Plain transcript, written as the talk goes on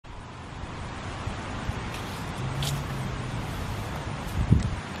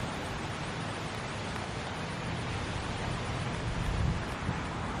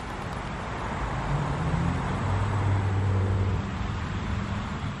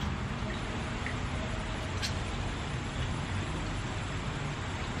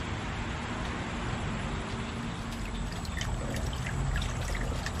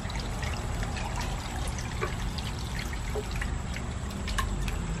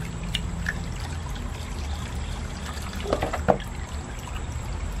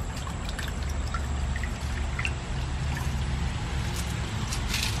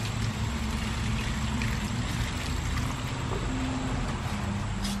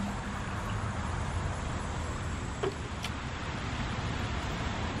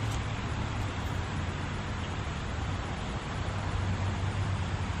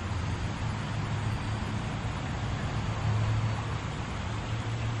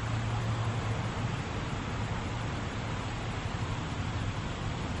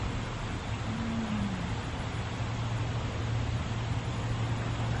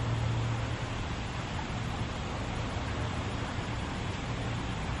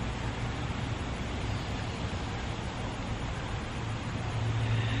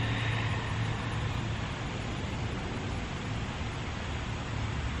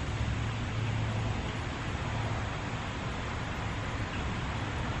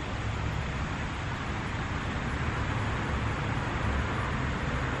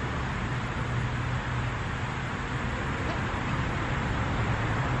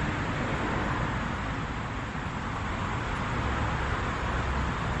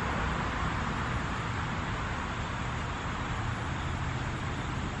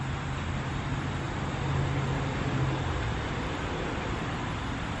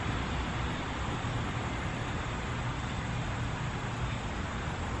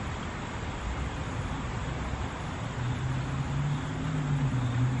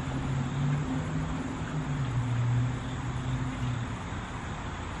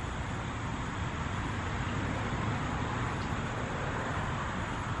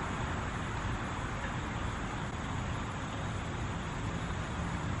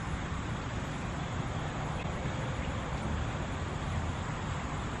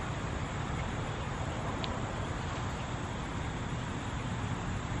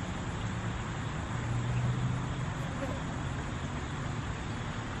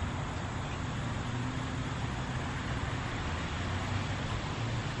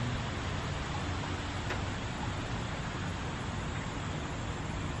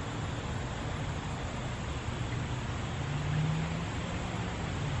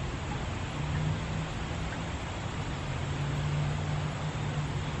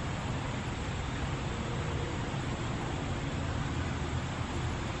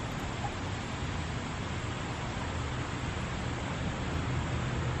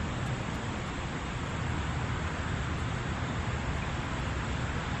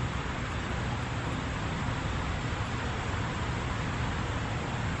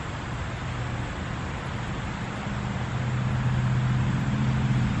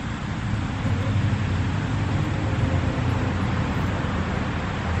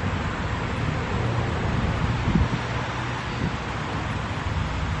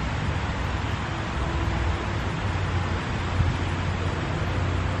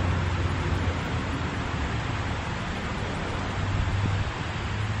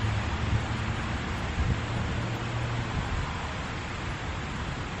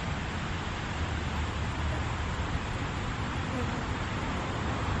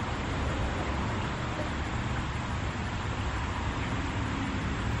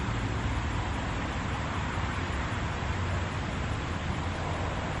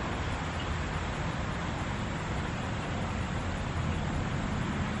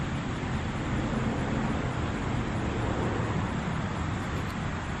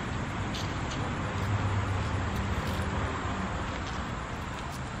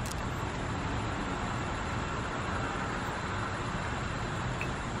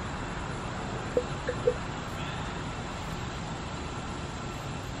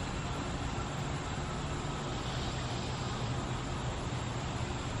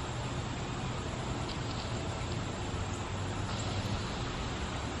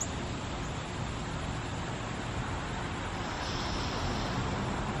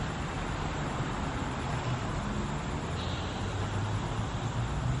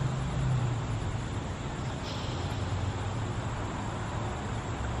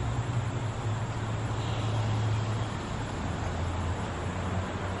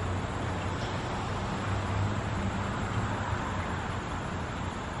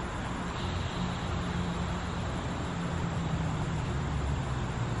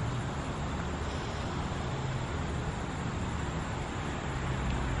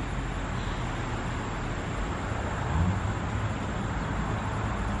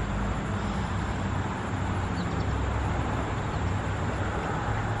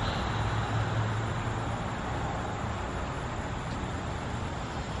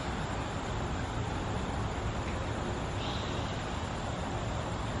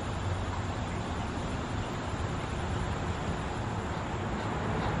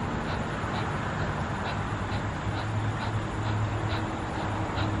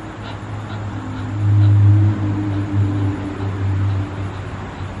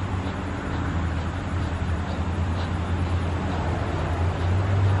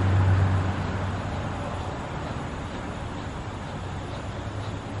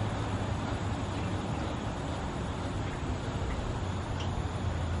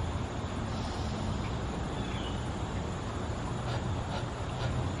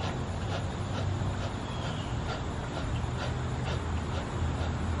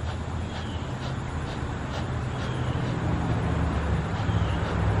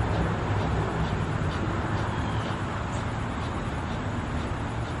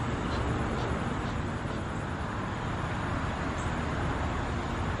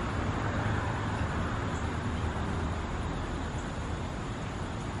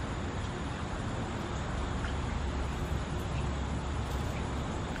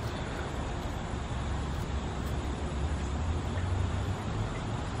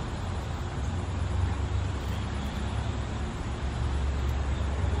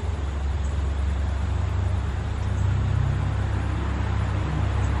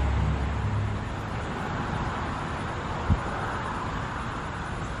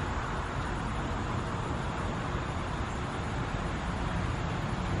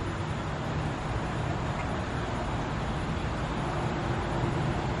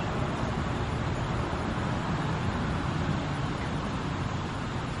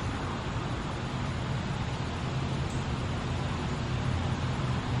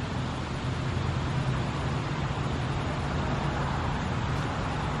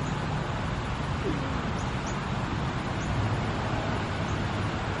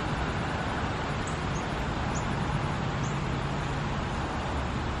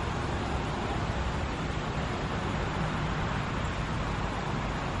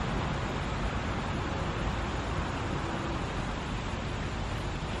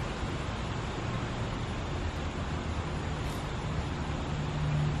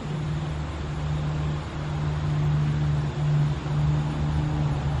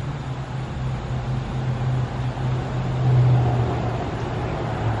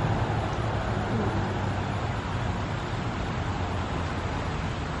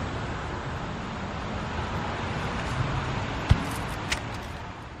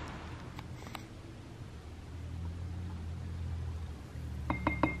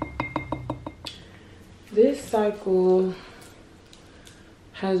cycle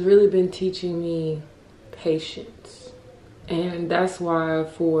has really been teaching me patience. And that's why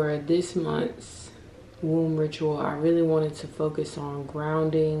for this month's womb ritual, I really wanted to focus on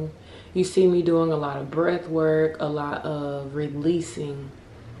grounding. You see me doing a lot of breath work, a lot of releasing.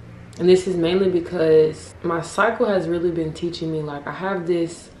 And this is mainly because my cycle has really been teaching me, like, I have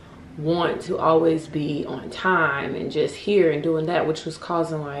this want to always be on time and just here and doing that, which was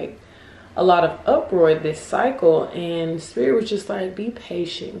causing like a lot of uproar this cycle. And Spirit was just like, be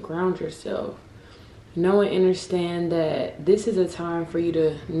patient, ground yourself, know and understand that this is a time for you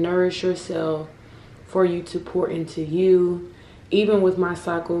to nourish yourself, for you to pour into you. Even with my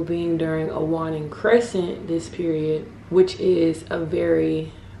cycle being during a waning crescent this period, which is a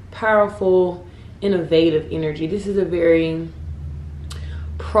very powerful, innovative energy. This is a very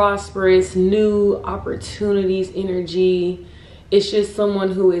prosperous, new opportunities energy. It's just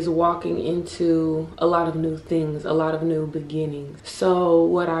someone who is walking into a lot of new things, a lot of new beginnings. So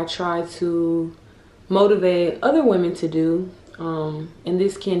what I try to motivate other women to do, and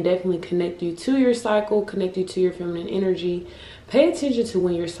this can definitely connect you to your cycle, connect you to your feminine energy. Pay attention to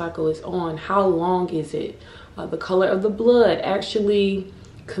when your cycle is on. How long is it? The color of the blood, actually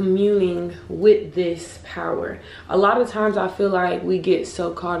communing with this power. A lot of times I feel like we get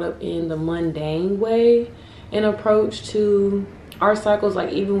so caught up in the mundane way and approach to our cycles,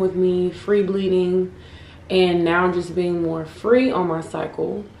 like even with me free bleeding and now just being more free on my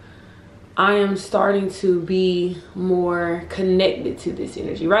cycle, I am starting to be more connected to this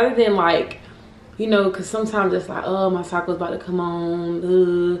energy rather than like, you know, because sometimes it's like, oh, my cycle's about to come on.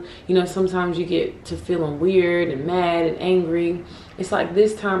 You know, sometimes you get to feeling weird and mad and angry. It's like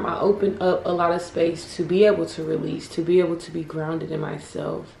this time I opened up a lot of space to be able to release, to be able to be grounded in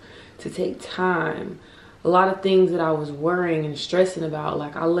myself, to take time. A lot of things that I was worrying and stressing about,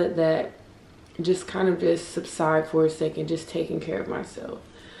 like I let that just kind of just subside for a second, just taking care of myself.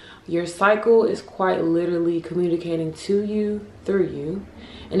 Your cycle is quite literally communicating to you through you,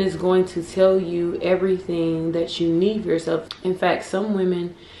 and it's going to tell you everything that you need for yourself. In fact, some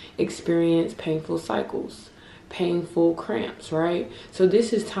women experience painful cycles, painful cramps, right? So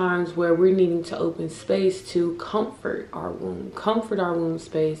this is times where we're needing to open space to comfort our womb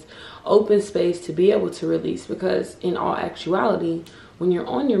space, open space to be able to release, because in all actuality, when you're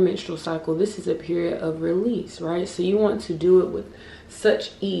on your menstrual cycle, this is a period of release, right? So you want to do it with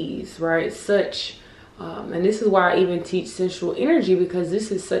such ease, right? And this is why I even teach sensual energy, because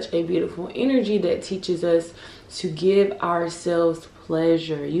this is such a beautiful energy that teaches us to give ourselves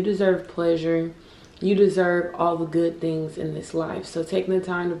pleasure. You deserve pleasure. You deserve all the good things in this life. So taking the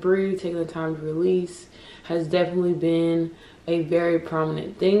time to breathe, taking the time to release has definitely been a very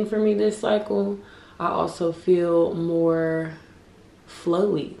prominent thing for me this cycle. I also feel more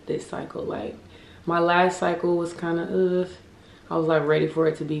flowy this cycle. Like my last cycle was kind of I was like ready for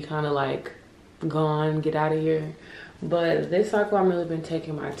it to be kind of like gone, get out of here. But this cycle I've really been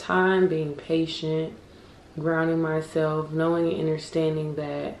taking my time, being patient, grounding myself, knowing and understanding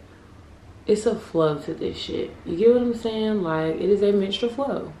that it's a flow to this shit. You get what I'm saying? Like, it is a menstrual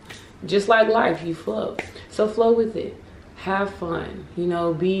flow. Just like life, you flow. So flow with it. Have fun. You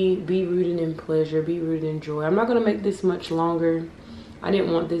know, be rooted in pleasure, be rooted in joy. I'm not gonna make this much longer. I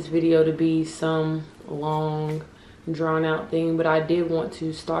didn't want this video to be some long, drawn out thing, but I did want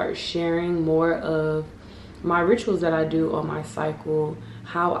to start sharing more of my rituals that I do on my cycle,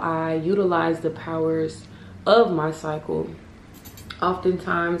 how I utilize the powers of my cycle.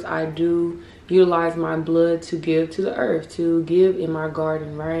 Oftentimes I do utilize my blood to give to the earth, to give in my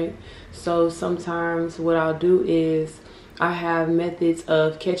garden, right? So sometimes what I'll do is I have methods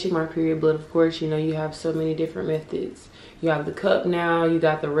of catching my period blood. Of course, you know, you have so many different methods. You have the cup now, you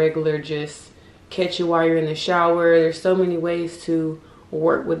got the regular just catch it while you're in the shower. There's so many ways to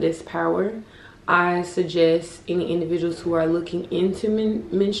work with this power. I suggest any individuals who are looking into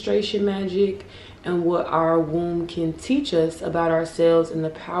menstruation magic and what our womb can teach us about ourselves and the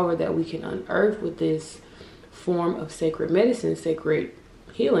power that we can unearth with this form of sacred medicine, sacred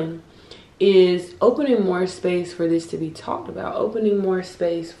healing, is opening more space for this to be talked about, opening more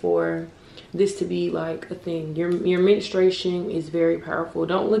space for this to be like a thing. Your menstruation is very powerful.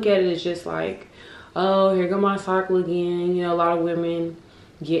 Don't look at it as just like, oh, here go my cycle again. You know, a lot of women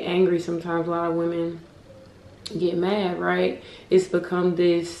get angry sometimes. A lot of women get mad, right? It's become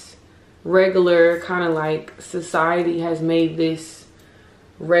this regular kind of like society has made this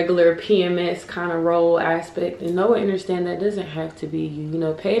regular PMS kind of role aspect, and know and understand that doesn't have to be you. You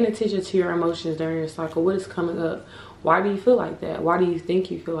know, paying attention to your emotions during your cycle. What is coming up? Why do you feel like that? Why do you think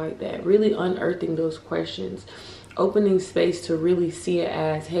you feel like that? Really unearthing those questions. opening space to really see it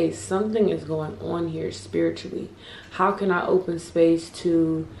as, hey, something is going on here spiritually. How can I open space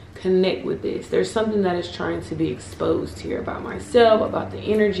to connect with this? There's something that is trying to be exposed here about myself, about the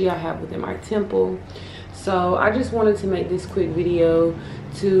energy I have within my temple. So I just wanted to make this quick video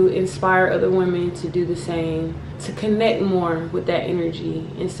to inspire other women to do the same, to connect more with that energy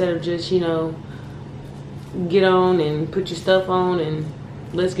instead of just, you know, get on and put your stuff on and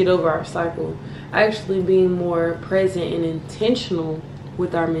let's get over our cycle. Actually being more present and intentional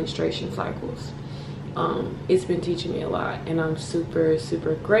with our menstruation cycles. It's been teaching me a lot, and I'm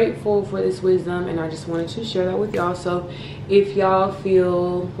super grateful for this wisdom, and I just wanted to share that with y'all. So if y'all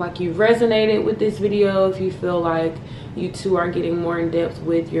feel like you resonated with this video, if you feel like you too are getting more in depth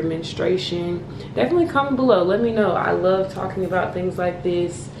with your menstruation, definitely comment below. Let me know. I love talking about things like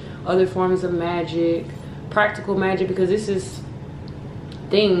this, other forms of magic, practical magic, because this is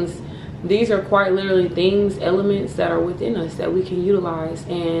things, these are quite literally things, elements that are within us that we can utilize.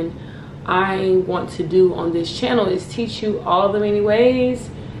 And I want to do on this channel is teach you all the many ways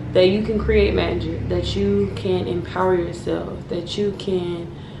that you can create magic, that you can empower yourself, that you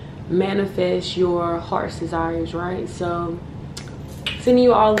can manifest your heart's desires, right? So sending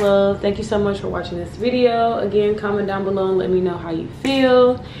you all love. Thank you so much for watching this video. Again, comment down below and let me know how you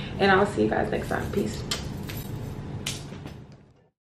feel, and I'll see you guys next time. Peace.